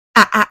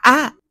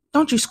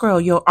Don't you scroll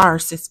your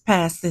arses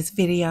past this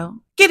video.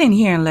 Get in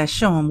here and let's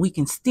show them we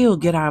can still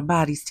get our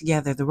bodies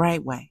together the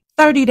right way.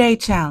 30-day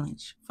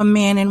challenge for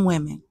men and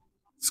women.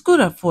 Scoot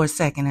up for a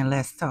second and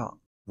let's talk.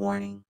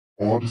 Warning.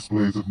 All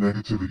displays of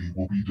negativity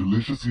will be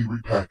deliciously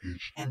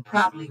repackaged And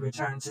promptly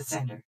returned to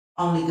sender.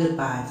 Only good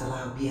vibes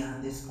allowed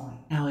beyond this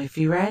point. Now if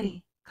you're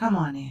ready, come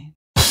on in.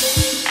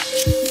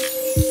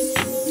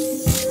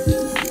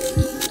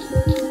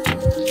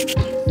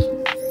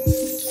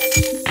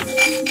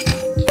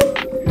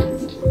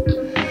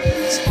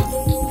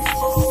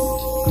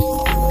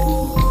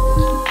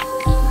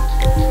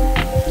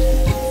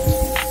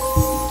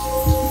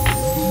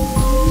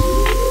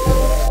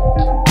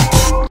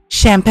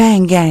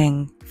 Champagne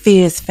Gang,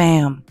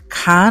 FizzFam,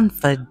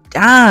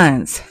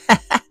 Confidante.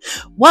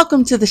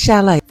 Welcome to the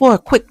chalet for a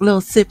quick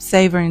little sip,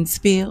 savor, and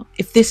spill.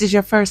 If this is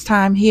your first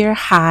time here,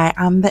 hi,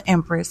 I'm the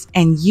Empress,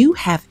 and you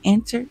have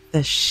entered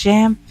the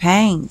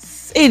Champagne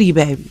City,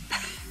 baby.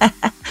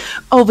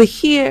 Over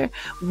here,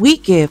 we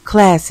give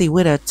classy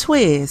with a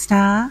twist,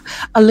 huh?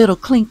 A little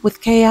clink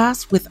with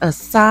chaos with a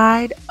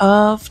side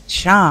of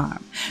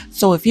charm.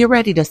 So if you're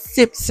ready to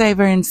sip,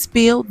 savor, and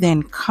spill,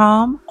 then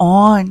come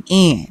on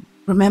in.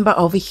 Remember,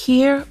 over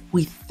here,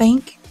 we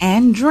think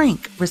and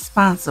drink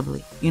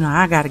responsibly. You know,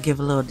 I got to give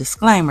a little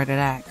disclaimer to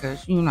that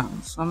because, you know,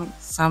 some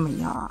of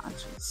y'all,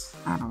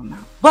 I don't know.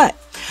 But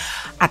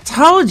I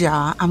told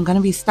y'all I'm going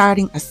to be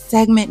starting a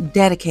segment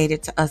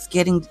dedicated to us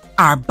getting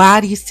our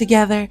bodies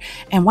together.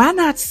 And why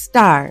not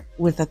start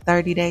with a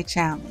 30-day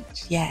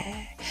challenge?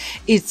 Yeah.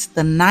 It's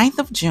the 9th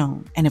of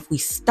June, and if we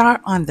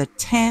start on the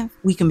 10th,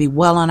 we can be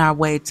well on our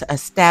way to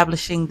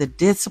establishing the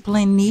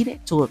discipline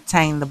needed to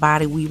obtain the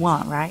body we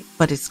want, right?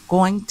 But it's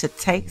going to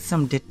take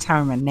some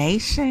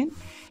determination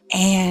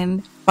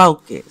and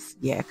focus.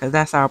 Yeah, because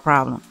that's our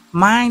problem.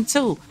 Mine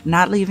too,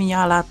 not leaving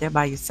y'all out there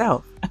by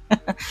yourself.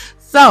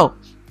 So,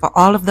 for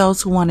all of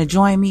those who want to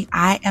join me,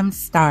 I am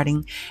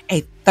starting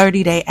a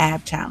 30-day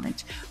ab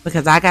challenge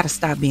because I got to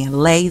stop being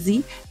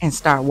lazy and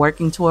start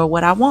working toward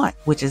what I want,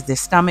 which is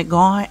this stomach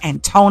going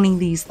and toning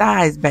these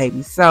thighs,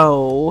 baby.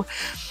 So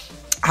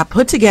I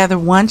put together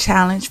one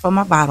challenge for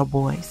my bottle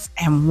boys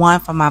and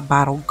one for my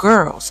bottle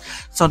girls.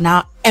 So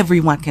now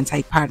everyone can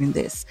take part in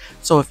this.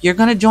 So if you're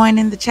going to join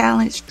in the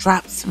challenge,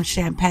 drop some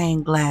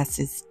champagne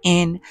glasses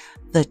in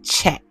the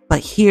chat.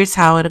 But here's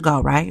how it'll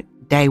go, right?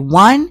 Day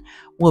one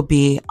will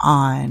be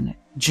on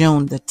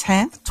June the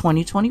 10th,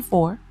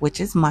 2024, which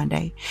is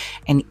Monday.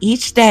 And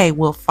each day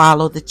will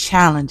follow the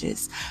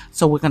challenges.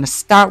 So we're going to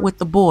start with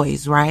the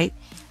boys, right?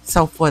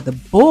 So for the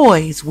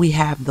boys, we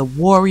have the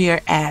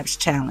Warrior Abs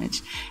Challenge.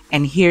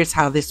 And here's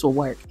how this will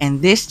work.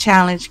 And this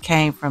challenge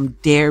came from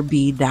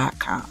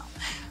darebee.com.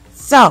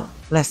 So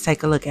let's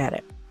take a look at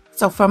it.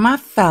 So for my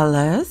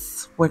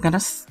fellas, we're going to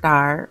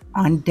start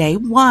on day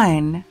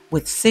one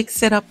with 6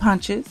 sit-up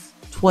punches,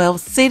 12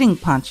 sitting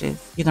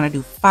punches. You're going to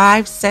do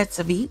 5 sets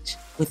of each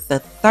with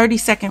the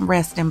 30-second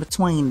rest in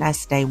between.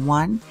 That's day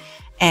one.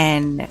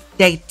 And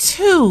day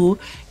two,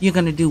 you're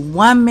going to do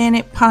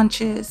 1-minute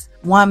punches,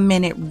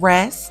 1-minute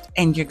rest,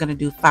 and you're going to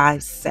do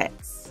 5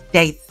 sets.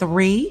 Day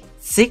three,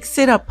 6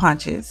 sit-up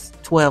punches,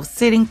 12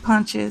 sitting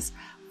punches,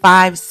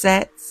 5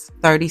 sets,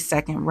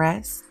 30-second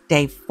rest.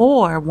 Day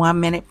four,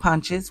 1-minute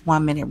punches,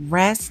 1-minute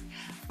rest,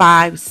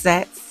 5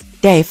 sets.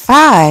 Day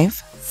five,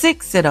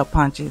 6 sit-up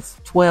punches,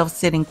 12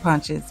 sitting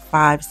punches,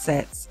 5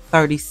 sets,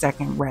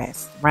 30-second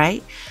rest,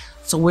 right?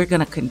 So we're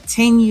going to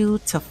continue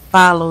to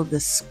follow the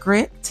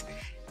script.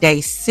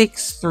 Day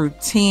 6 through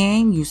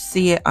 10, you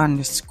see it on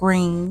the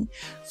screen.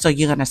 So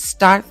you're going to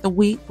start the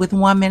week with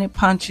 1-minute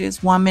punches,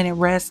 1-minute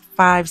rest,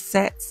 5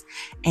 sets,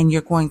 and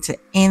you're going to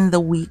end the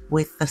week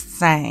with the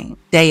same.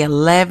 Day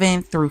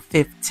 11 through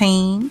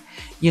 15,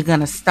 you're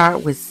going to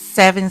start with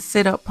 7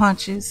 sit-up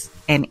punches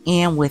and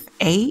end with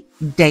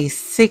 8. Day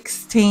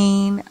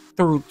 16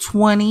 through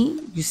 20,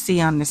 you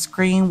see on the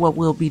screen what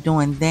we'll be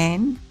doing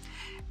then.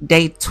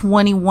 Day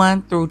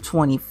 21 through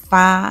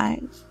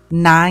 25,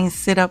 9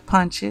 sit-up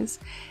punches,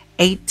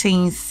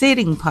 18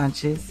 sitting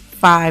punches,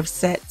 5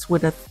 sets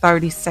with a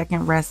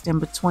 30-second rest in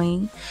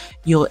between.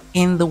 You'll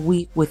end the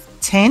week with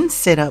 10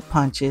 sit-up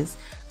punches,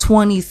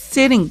 20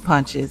 sitting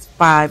punches,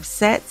 5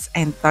 sets,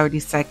 and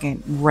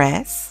 30-second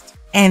rest.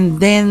 And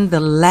then the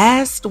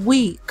last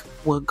week,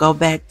 we'll go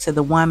back to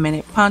the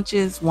 1-minute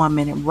punches,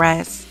 1-minute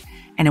rest,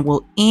 and it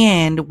will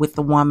end with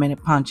the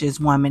 1-minute punches,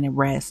 1-minute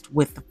rest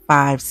with the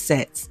 5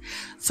 sets.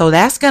 So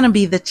that's going to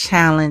be the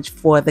challenge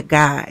for the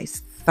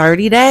guys.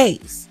 30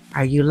 days.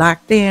 Are you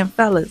locked in,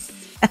 fellas?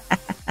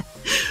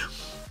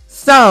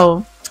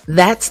 So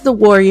that's the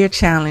Warrior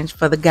Challenge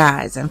for the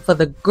guys. And for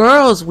the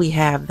girls, we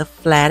have the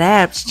Flat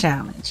Abs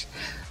Challenge.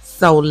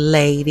 So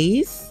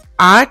ladies,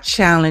 our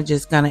challenge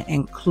is going to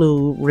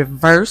include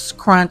reverse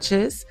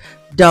crunches,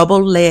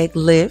 double leg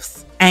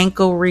lifts,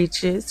 ankle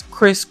reaches,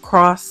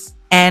 crisscross,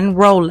 and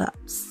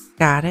roll-ups.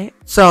 Got it?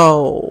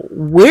 So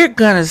we're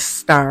going to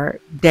start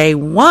day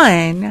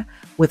one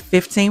with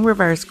 15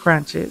 reverse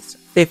crunches,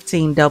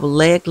 15 double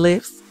leg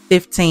lifts,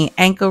 15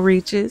 ankle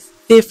reaches,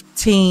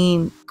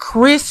 15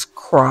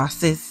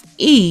 crisscrosses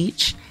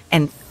each,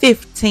 and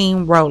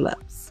 15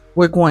 roll-ups.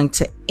 We're going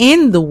to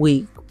end the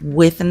week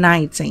with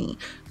 19.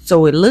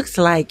 So it looks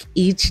like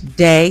each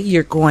day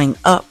you're going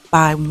up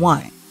by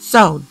 1.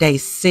 So day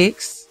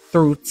 6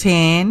 through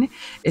 10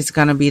 is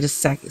going to be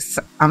it's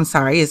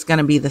going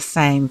to be the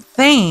same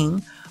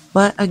thing.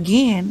 But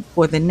again,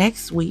 for the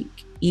next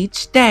week,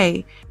 each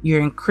day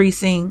you're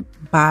increasing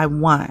by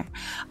 1.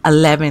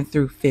 11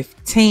 through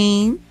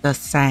 15, the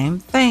same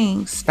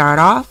thing. Start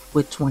off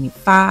with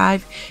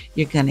 25.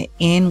 You're going to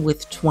end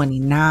with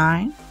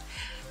 29.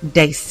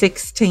 Day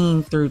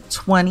 16 through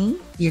 20,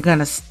 you're going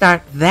to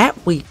start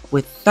that week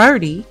with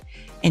 30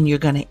 and you're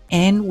going to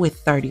end with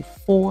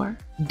 34.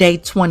 Day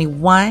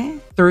 21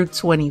 through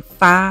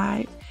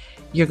 25,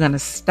 you're going to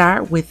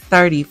start with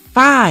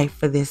 35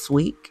 for this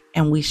week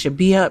and we should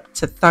be up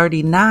to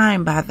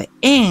 39 by the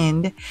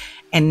end.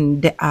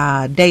 And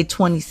day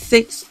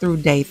 26 through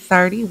day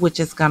 30, which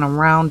is going to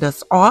round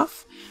us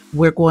off,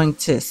 we're going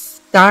to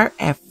start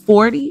at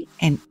 40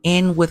 and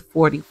end with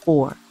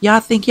 44. Y'all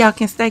think y'all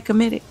can stay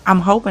committed? I'm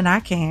hoping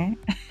I can.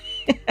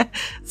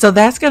 So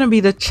that's going to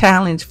be the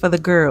challenge for the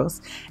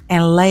girls.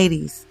 And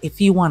ladies, if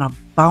you want a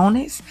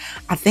bonus,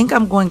 I think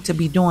I'm going to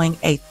be doing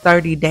a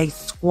 30-day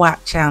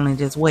squat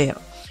challenge as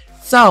well.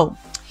 So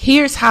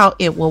here's how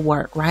it will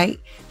work, right?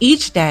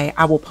 Each day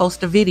I will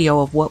post a video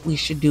of what we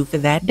should do for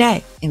that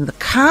day. In the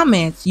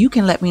comments, you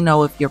can let me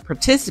know if you're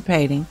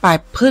participating by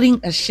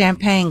putting a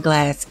champagne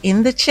glass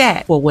in the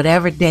chat for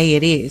whatever day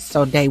it is.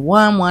 So day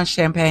 1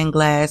 champagne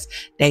glass,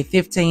 day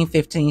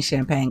 15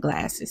 champagne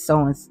glasses, so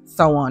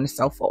on and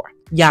so forth.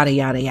 Yada,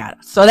 yada, yada.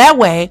 So that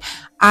way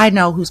I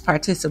know who's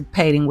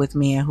participating with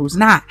me and who's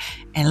not.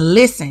 And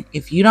listen,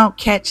 if you don't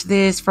catch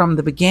this from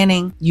the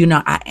beginning, you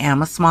know I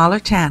am a smaller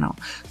channel,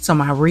 so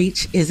my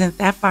reach isn't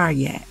that far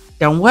yet.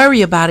 Don't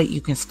worry about it. You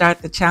can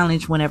start the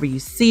challenge whenever you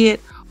see it,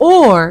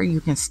 or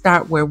you can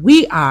start where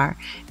we are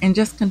and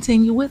just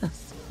continue with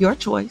us. Your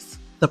choice.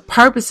 The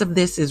purpose of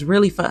this is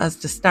really for us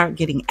to start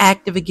getting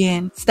active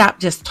again, stop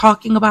just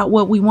talking about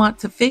what we want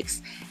to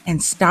fix,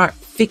 and start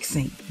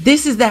fixing.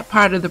 This is that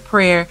part of the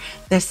prayer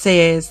that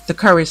says the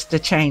courage to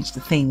change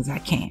the things I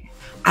can.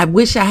 I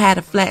wish I had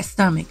a flat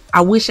stomach.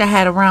 I wish I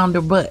had a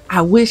rounder butt.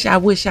 I wish,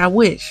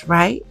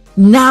 right?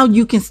 Now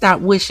you can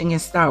start wishing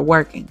and start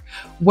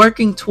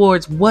working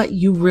towards what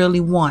you really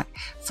want.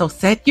 So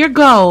set your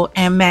goal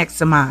and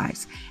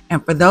maximize.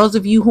 And for those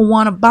of you who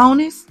want a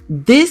bonus,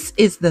 this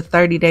is the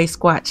 30-day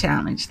squat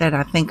challenge that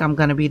I think I'm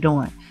going to be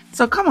doing.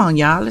 So come on,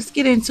 y'all, let's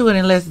get into it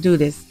and let's do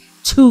this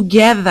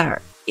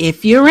together.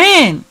 If you're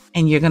in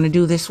and you're going to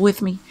do this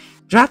with me,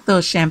 drop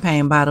those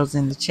champagne bottles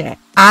in the chat.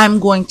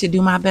 I'm going to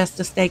do my best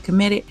to stay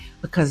committed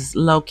because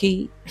low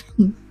key,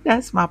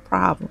 that's my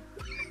problem.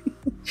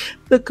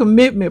 The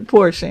commitment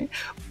portion,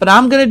 but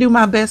I'm going to do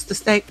my best to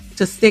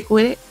stick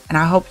with it. And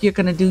I hope you're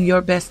going to do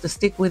your best to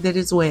stick with it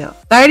as well.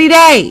 30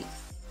 days.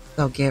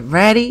 So get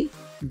ready,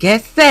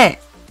 get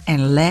set,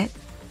 and let's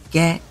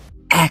get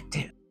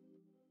active.